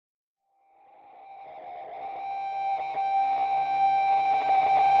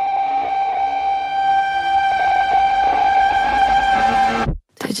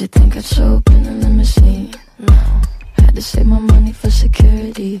you think I'd show up in a limousine? No. Had to save my money for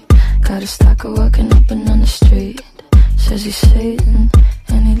security. Got a stalker walking up and on the street. Says he's Satan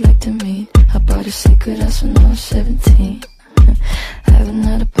and he'd like to meet. I bought a secret house when I was 17. Haven't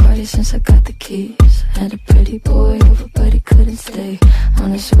had a party since I got the keys. Had a pretty boy over but he couldn't stay. On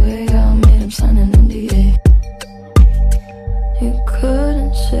his way out